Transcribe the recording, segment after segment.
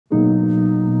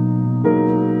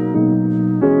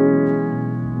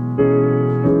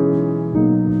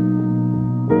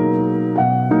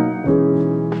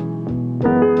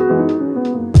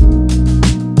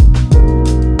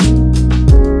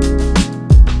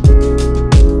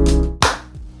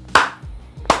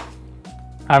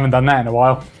I haven't done that in a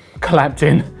while. Clapped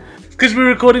in. Because we're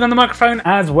recording on the microphone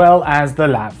as well as the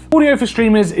lav. Audio for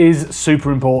streamers is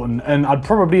super important, and I'd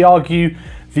probably argue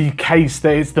the case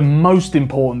that it's the most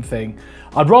important thing.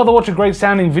 I'd rather watch a great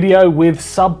sounding video with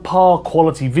subpar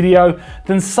quality video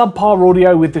than subpar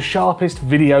audio with the sharpest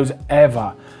videos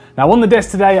ever. Now on the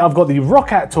desk today I've got the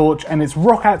Roccat Torch, and it's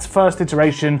Roccat's first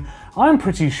iteration, I'm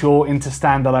pretty sure, into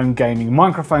standalone gaming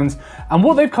microphones, and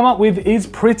what they've come up with is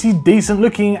pretty decent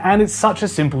looking, and it's such a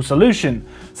simple solution.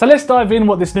 So let's dive in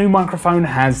what this new microphone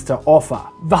has to offer.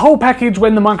 The whole package,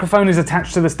 when the microphone is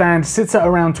attached to the stand, sits at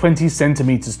around 20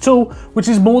 centimeters tall, which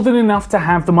is more than enough to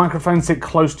have the microphone sit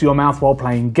close to your mouth while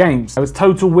playing games. So its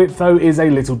total width though is a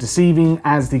little deceiving,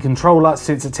 as the controller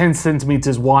sits at 10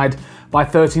 centimeters wide by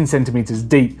 13 centimeters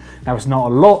deep. Now it's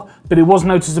not a lot, but it was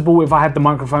noticeable if I had the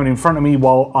microphone in front of me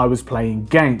while I was playing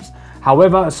games.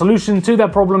 However, a solution to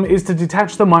that problem is to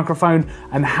detach the microphone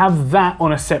and have that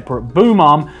on a separate boom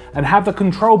arm, and have the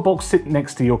control box sit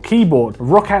next to your keyboard.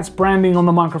 Roccat's branding on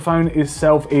the microphone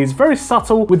itself is very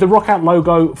subtle, with the Roccat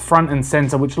logo front and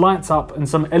center, which lights up, and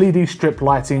some LED strip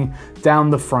lighting down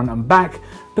the front and back.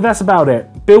 But that's about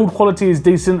it. Build quality is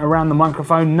decent around the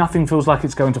microphone, nothing feels like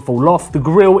it's going to fall off. The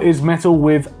grill is metal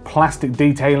with plastic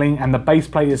detailing, and the base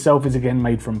plate itself is again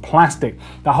made from plastic.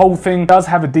 The whole thing does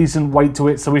have a decent weight to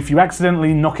it, so if you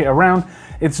accidentally knock it around,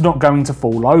 it's not going to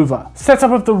fall over.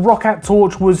 Setup of the Roccat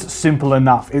Torch was simple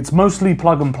enough. It's mostly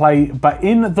plug and play, but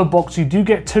in the box you do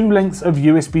get 2 lengths of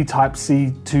USB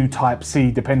Type-C to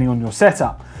Type-C depending on your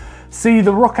setup. See,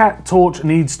 the Roccat Torch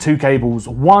needs 2 cables,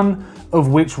 one of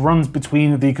which runs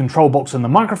between the control box and the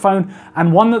microphone,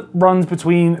 and one that runs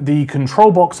between the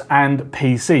control box and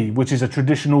PC, which is a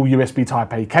traditional USB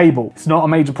Type-A cable. It's not a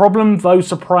major problem, though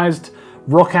surprised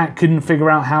Roccat couldn't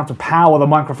figure out how to power the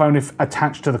microphone if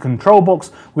attached to the control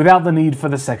box without the need for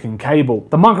the second cable.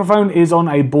 The microphone is on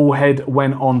a ball head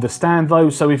when on the stand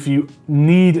though, so if you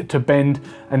need to bend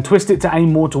and twist it to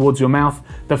aim more towards your mouth,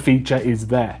 the feature is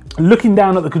there. Looking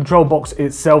down at the control box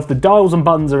itself, the dials and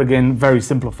buttons are again very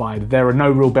simplified. There are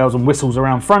no real bells and whistles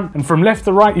around front, and from left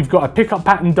to right you've got a pickup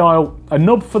pattern dial, a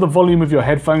knob for the volume of your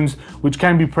headphones which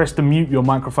can be pressed to mute your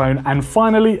microphone, and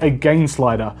finally a gain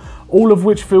slider, all of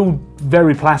which feel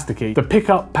very plasticky. The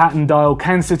pickup pattern dial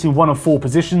can sit in one of 4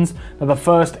 positions. Now the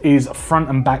first is front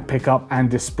and back pickup and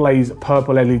displays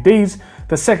purple LEDs.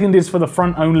 The second is for the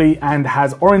front only and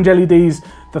has orange LEDs.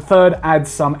 The third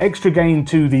adds some extra gain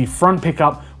to the front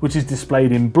pickup, which is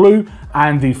displayed in blue.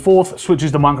 And the fourth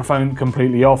switches the microphone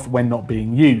completely off when not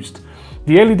being used.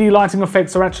 The LED lighting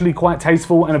effects are actually quite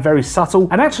tasteful and are very subtle,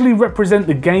 and actually represent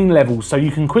the gain level, so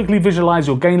you can quickly visualize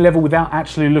your gain level without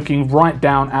actually looking right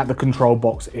down at the control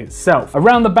box itself.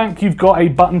 Around the back you've got a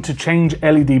button to change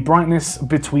LED brightness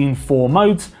between 4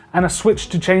 modes, and a switch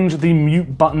to change the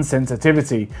mute button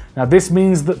sensitivity. Now this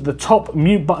means that the top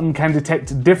mute button can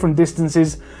detect different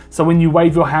distances, so when you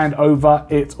wave your hand over,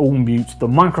 it all mutes the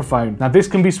microphone. Now this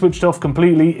can be switched off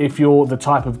completely if you're the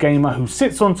type of gamer who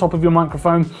sits on top of your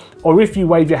microphone, or if you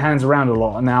wave your hands around a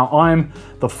lot. Now I'm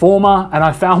the former, and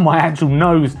I found my actual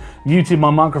nose muted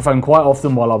my microphone quite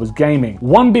often while I was gaming.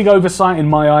 One big oversight in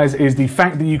my eyes is the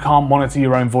fact that you can't monitor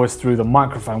your own voice through the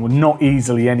microphone, well not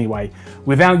easily anyway,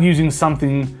 without using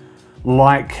something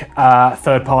like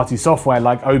third-party software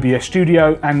like OBS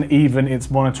Studio and even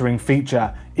its monitoring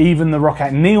feature. Even the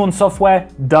Roccat Neon software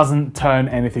doesn't turn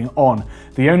anything on.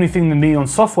 The only thing the Neon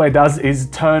software does is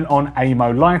turn on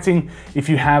AIMO lighting if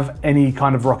you have any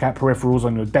kind of Roccat peripherals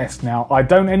on your desk. Now, I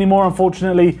don't anymore,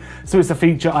 unfortunately, so it's a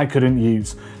feature I couldn't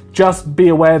use. Just be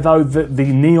aware though that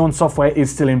the Neon software is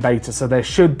still in beta, so there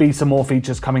should be some more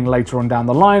features coming later on down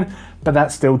the line, but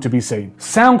that's still to be seen.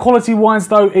 Sound quality wise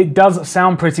though, it does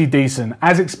sound pretty decent.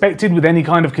 As expected with any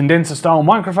kind of condenser style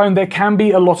microphone, there can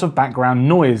be a lot of background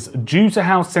noise due to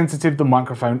how sensitive the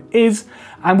microphone is,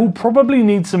 and will probably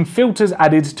need some filters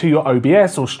added to your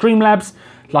OBS or Streamlabs,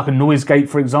 like a noise gate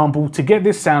for example, to get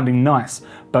this sounding nice.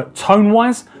 But tone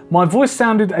wise, my voice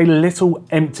sounded a little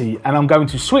empty, and I'm going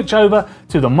to switch over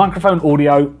to the microphone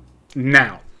audio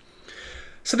now.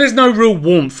 So there's no real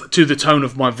warmth to the tone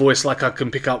of my voice like I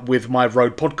can pick up with my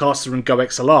Rode Podcaster and Go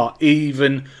XLR.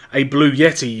 Even a Blue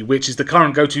Yeti, which is the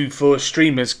current go-to for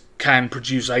streamers, can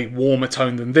produce a warmer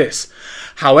tone than this.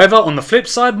 However, on the flip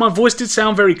side, my voice did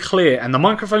sound very clear, and the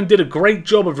microphone did a great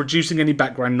job of reducing any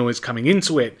background noise coming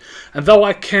into it. And though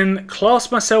I can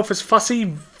class myself as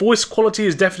fussy, voice quality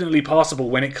is definitely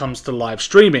passable when it comes to live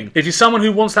streaming. If you're someone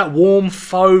who wants that warm,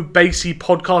 faux, bassy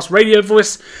podcast radio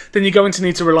voice, then you're going to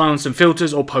need to rely on some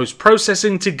filters or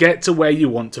post-processing to get to where you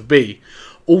want to be.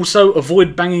 Also,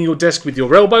 avoid banging your desk with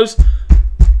your elbows.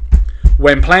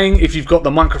 When playing, if you've got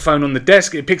the microphone on the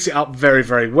desk, it picks it up very,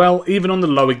 very well, even on the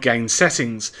lower gain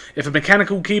settings. If a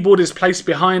mechanical keyboard is placed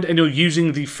behind and you're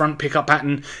using the front pickup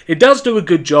pattern, it does do a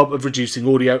good job of reducing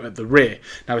audio at the rear.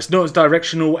 Now, it's not as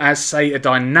directional as, say, a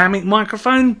dynamic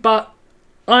microphone, but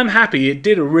I'm happy, it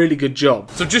did a really good job.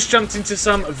 So I've just jumped into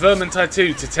some Vermintide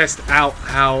 2 to test out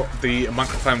how the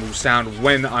microphone will sound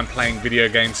when I'm playing video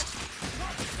games.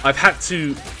 I've had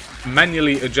to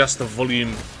manually adjust the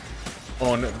volume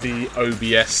on the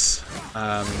OBS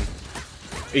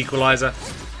equalizer,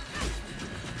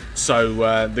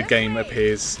 so the game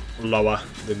appears lower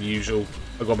than usual.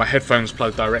 I've got my headphones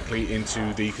plugged directly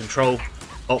into the control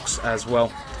box as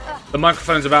well. The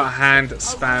microphone's about a hand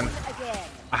span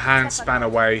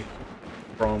away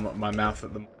from my mouth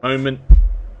at the moment,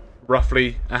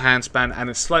 roughly a hand span, and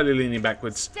it's slightly leaning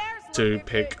backwards to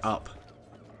pick up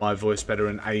my voice better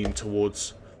and aim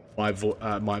towards my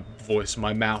voice,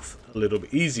 my mouth, a little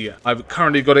bit easier. I've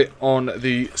currently got it on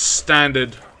the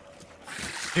standard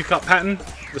pickup pattern,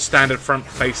 the standard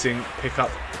front-facing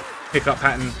pickup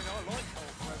pattern.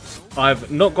 I've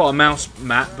not got a mouse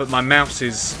mat, but my mouse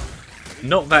is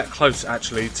not that close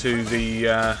actually to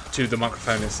the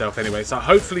microphone itself anyway, so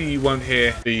hopefully you won't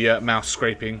hear the mouse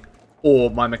scraping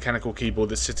or my mechanical keyboard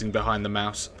that's sitting behind the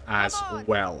mouse as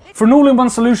well. For an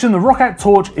all-in-one solution, the Roccat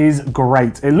Torch is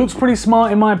great. It looks pretty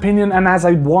smart in my opinion and has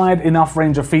a wide enough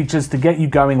range of features to get you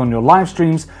going on your live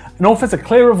streams and offers a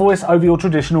clearer voice over your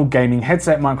traditional gaming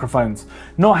headset microphones.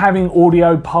 Not having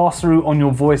audio pass through on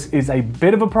your voice is a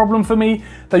bit of a problem for me,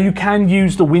 though you can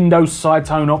use the Windows side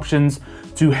tone options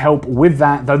to help with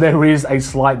that, though there is a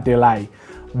slight delay.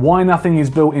 Why nothing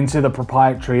is built into the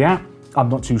proprietary app, I'm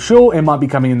not too sure. It might be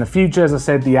coming in the future. As I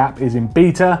said, the app is in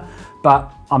beta, but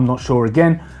I'm not sure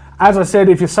again. As I said,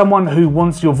 if you're someone who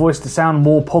wants your voice to sound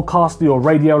more podcasty or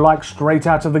radio-like straight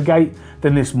out of the gate,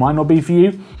 then this might not be for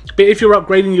you. But if you're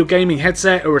upgrading your gaming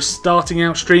headset or are starting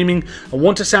out streaming and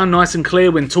want to sound nice and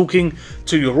clear when talking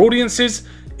to your audiences,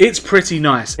 it's pretty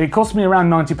nice. It cost me around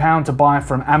 £90 to buy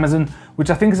from Amazon, which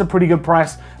I think is a pretty good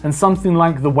price, and something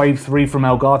like the Wave 3 from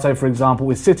Elgato, for example,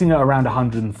 is sitting at around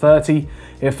 130.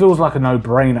 It feels like a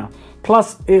no-brainer.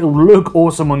 Plus, it'll look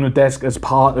awesome on your desk as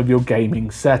part of your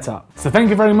gaming setup. So thank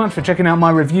you very much for checking out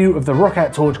my review of the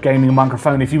Roccat Torch gaming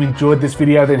microphone. If you enjoyed this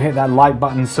video, then hit that like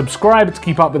button, subscribe to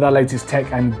keep up with our latest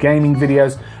tech and gaming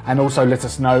videos, and also let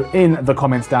us know in the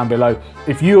comments down below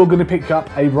if you're going to pick up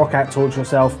a Roccat Torch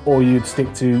yourself, or you'd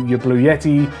stick to your Blue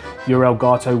Yeti, your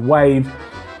Elgato Wave,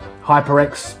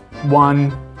 HyperX One,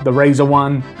 the Razer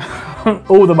One,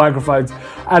 all the microphones.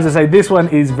 As I say, this one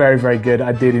is very, very good.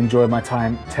 I did enjoy my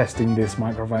time testing this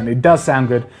microphone. It does sound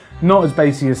good, not as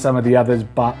bassy as some of the others,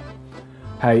 but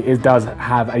hey, it does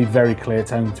have a very clear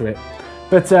tone to it.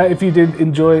 But if you did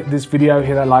enjoy this video,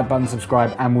 hit that like button,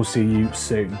 subscribe, and we'll see you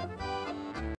soon.